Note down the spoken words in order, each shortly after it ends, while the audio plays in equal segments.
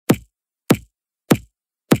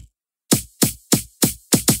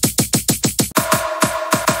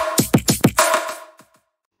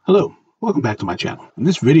Hello, welcome back to my channel. In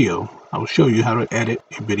this video, I will show you how to edit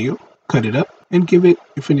a video, cut it up, and give it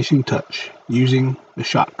a finishing touch using the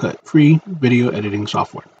Shotcut free video editing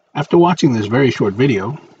software. After watching this very short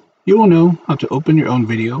video, you will know how to open your own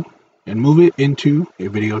video and move it into a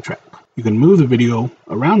video track. You can move the video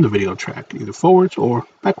around the video track, either forwards or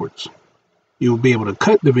backwards. You will be able to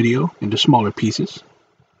cut the video into smaller pieces.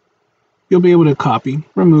 You'll be able to copy,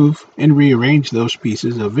 remove, and rearrange those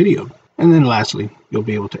pieces of video. And then lastly, you'll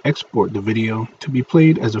be able to export the video to be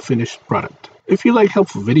played as a finished product. If you like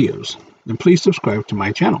helpful videos, then please subscribe to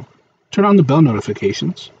my channel. Turn on the bell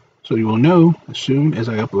notifications so you will know as soon as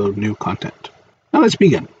I upload new content. Now let's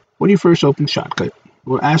begin. When you first open Shotcut, it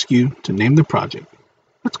will ask you to name the project.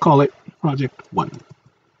 Let's call it Project 1.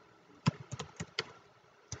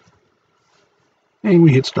 And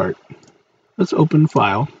we hit start. Let's open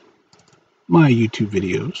File, My YouTube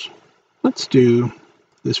Videos. Let's do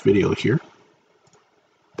this video here.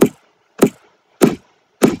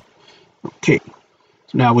 Okay,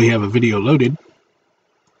 so now we have a video loaded.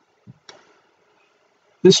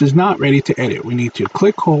 This is not ready to edit. We need to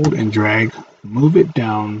click, hold, and drag, move it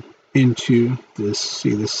down into this.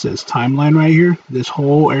 See, this says timeline right here. This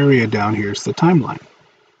whole area down here is the timeline.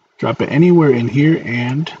 Drop it anywhere in here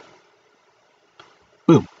and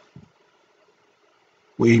boom.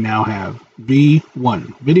 We now have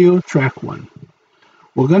V1, video track 1.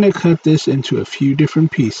 We're going to cut this into a few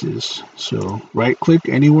different pieces. So right click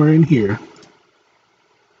anywhere in here.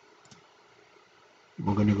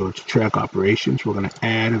 We're going to go to track operations. We're going to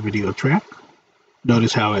add a video track.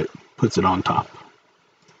 Notice how it puts it on top.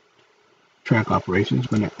 Track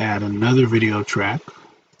operations, we're going to add another video track.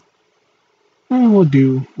 And we'll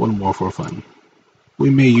do one more for fun. We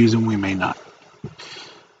may use them, we may not.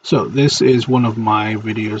 So this is one of my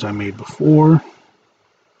videos I made before.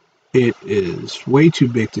 It is way too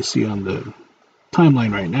big to see on the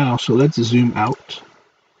timeline right now, so let's zoom out.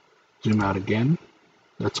 Zoom out again.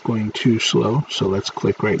 That's going too slow, so let's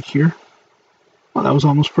click right here. Oh, that was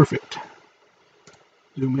almost perfect.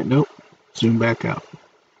 Zoom it, nope. Zoom back out.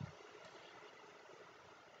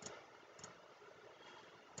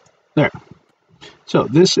 There. So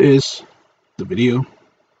this is the video.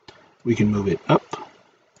 We can move it up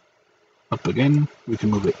again. We can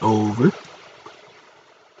move it over.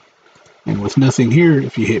 And with nothing here,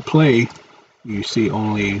 if you hit play, you see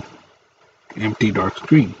only empty dark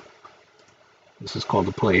screen. This is called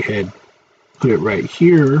the playhead. Put it right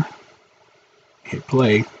here, hit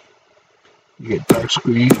play, you get dark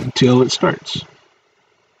screen until it starts.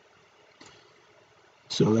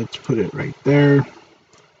 So let's put it right there.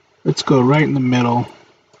 Let's go right in the middle,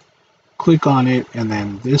 click on it, and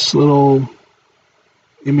then this little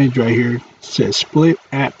image right here says split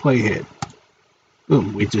at playhead.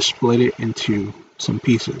 Boom, we just split it into some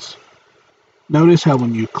pieces. Notice how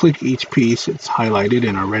when you click each piece, it's highlighted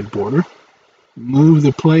in a red border. Move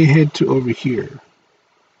the playhead to over here.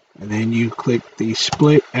 And then you click the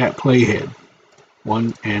split at playhead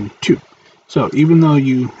 1 and 2. So even though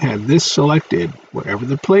you had this selected, wherever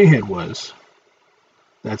the playhead was,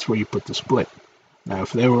 that's where you put the split. Now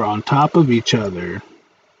if they were on top of each other,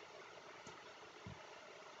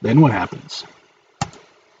 then what happens?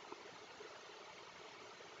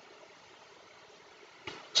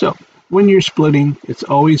 So when you're splitting, it's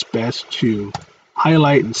always best to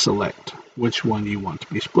highlight and select which one you want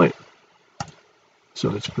to be split. So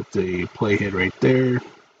let's put the playhead right there.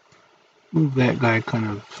 Move that guy kind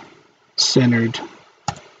of centered.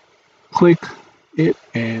 Click it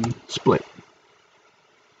and split.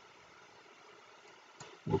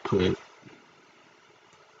 We'll put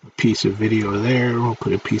a piece of video there. We'll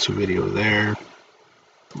put a piece of video there.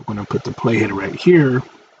 We're going to put the playhead right here,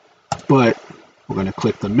 but we're going to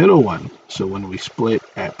click the middle one. So when we split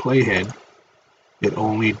at playhead, it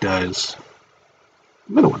only does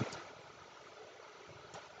the middle one.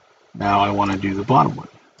 Now I want to do the bottom one.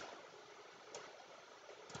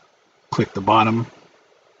 Click the bottom,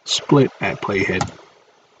 split at playhead.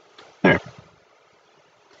 There.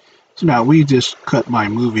 So now we just cut my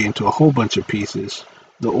movie into a whole bunch of pieces.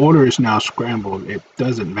 The order is now scrambled. It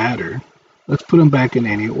doesn't matter. Let's put them back in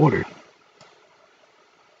any order.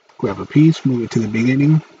 Grab a piece, move it to the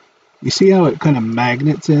beginning. You see how it kind of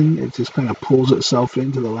magnets in? It just kind of pulls itself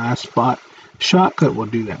into the last spot. Shotcut will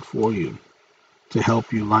do that for you to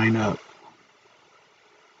help you line up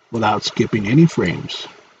without skipping any frames.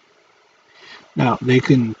 Now they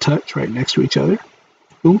can touch right next to each other,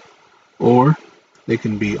 boom, or they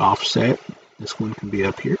can be offset. This one can be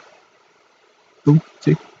up here, boom,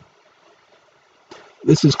 see?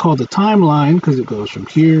 This is called the timeline because it goes from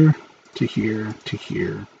here to here to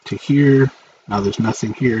here to here, Now there's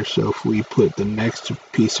nothing here, so if we put the next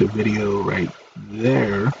piece of video right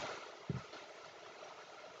there,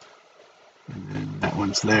 and then that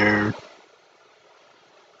one's there.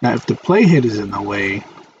 Now if the playhead is in the way,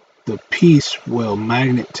 the piece will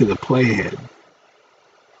magnet to the playhead.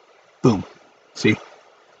 Boom. See?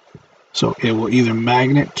 So it will either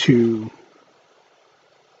magnet to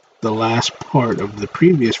the last part of the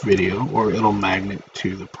previous video, or it'll magnet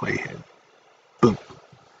to the playhead. Boom.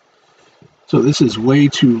 So this is way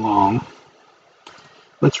too long.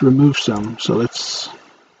 Let's remove some. So let's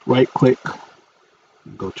right click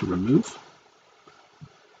and go to remove.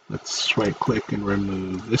 Let's right click and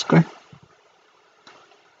remove this guy.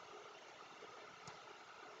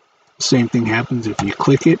 Same thing happens if you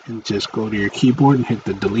click it and just go to your keyboard and hit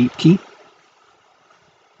the delete key.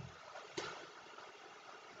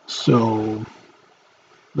 So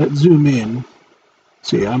let's zoom in.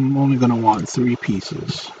 See, I'm only going to want 3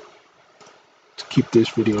 pieces to keep this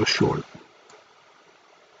video short.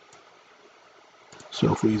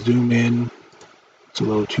 So if we zoom in, it's a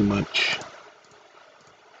little too much.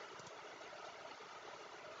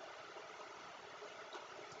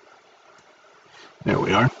 There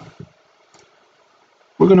we are.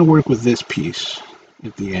 We're going to work with this piece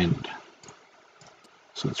at the end.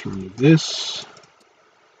 So let's remove this.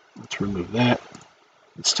 Let's remove that.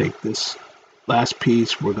 Let's take this last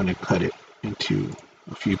piece. We're going to cut it into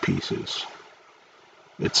a few pieces.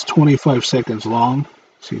 It's 25 seconds long.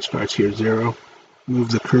 See, it starts here 0.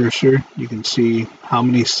 Move the cursor. You can see how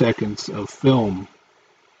many seconds of film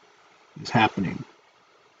is happening.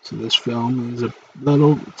 So this film is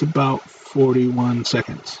it's about 41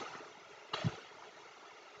 seconds.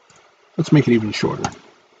 Let's make it even shorter.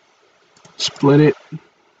 Split it,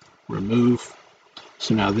 remove.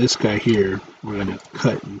 So now this guy here, we're going to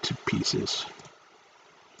cut into pieces.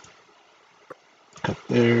 Cut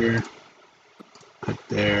there, cut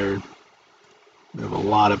there. We have a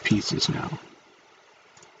lot of pieces now.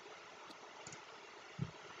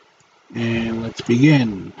 And let's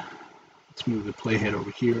begin. Let's move the playhead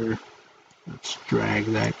over here. Let's drag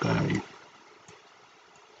that guy.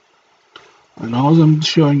 And all I'm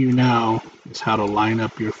showing you now is how to line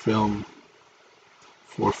up your film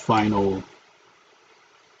for final.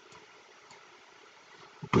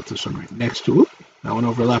 We'll put this one right next to it. That one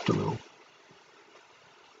overlapped a little.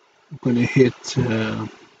 I'm going to hit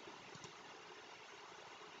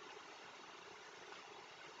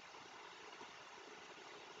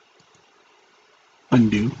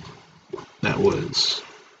undo. That was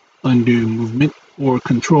undo movement, or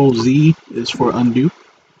Control Z is for undo.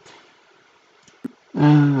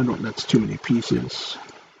 That's too many pieces.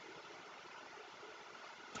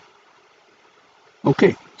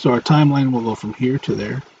 Okay, so our timeline will go from here to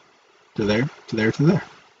there, to there, to there, to there.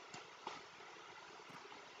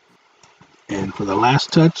 And for the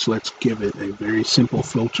last touch, let's give it a very simple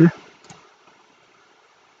filter.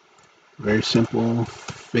 Very simple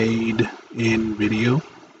fade in video.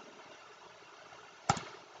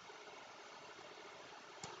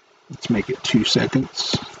 Let's make it 2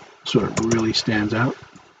 seconds so it really stands out.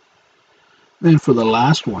 Then for the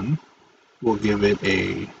last one, we'll give it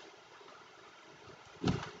a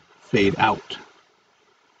fade out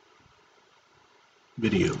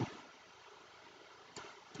video.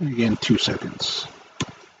 And again, 2 seconds.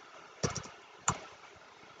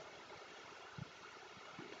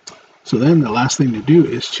 So then the last thing to do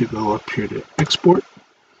is to go up here to export.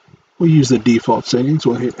 We'll use the default settings.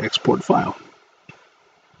 We'll hit export file.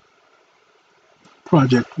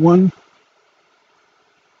 Project 1.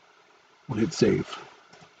 We'll hit save.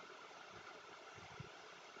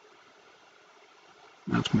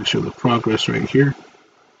 Now it's going to show the progress right here.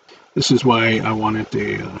 This is why I wanted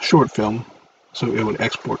a short film, so it would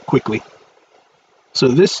export quickly. So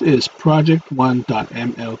this is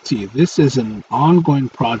project1.mlt. This is an ongoing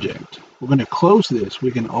project. We're going to close this.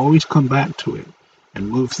 We can always come back to it and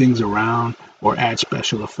move things around or add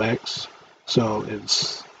special effects. So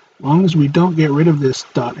as long as we don't get rid of this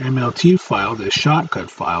 .mlt file, this Shotcut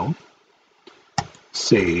file,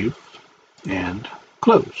 save and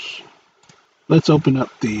close. Let's open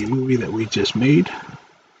up the movie that we just made.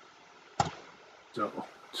 So,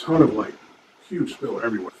 ton of light, huge spill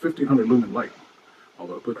everywhere, 1500 lumen light.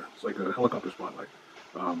 Although it's like a helicopter spotlight.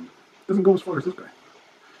 Doesn't go as far as this guy.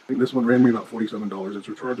 I think this one ran me about $47. It's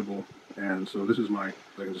rechargeable, and so this is I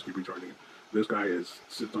can just keep recharging it. This guy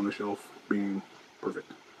sits on the shelf, being perfect.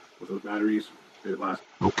 With those batteries, it lasts.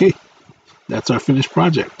 Okay, that's our finished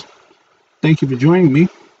project. Thank you for joining me.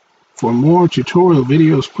 For more tutorial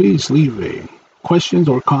videos, please leave questions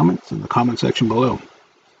or comments in the comment section below.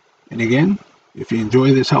 And again, if you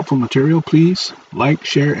enjoy this helpful material, please like,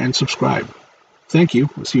 share, and subscribe. Thank you.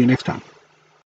 We'll see you next time.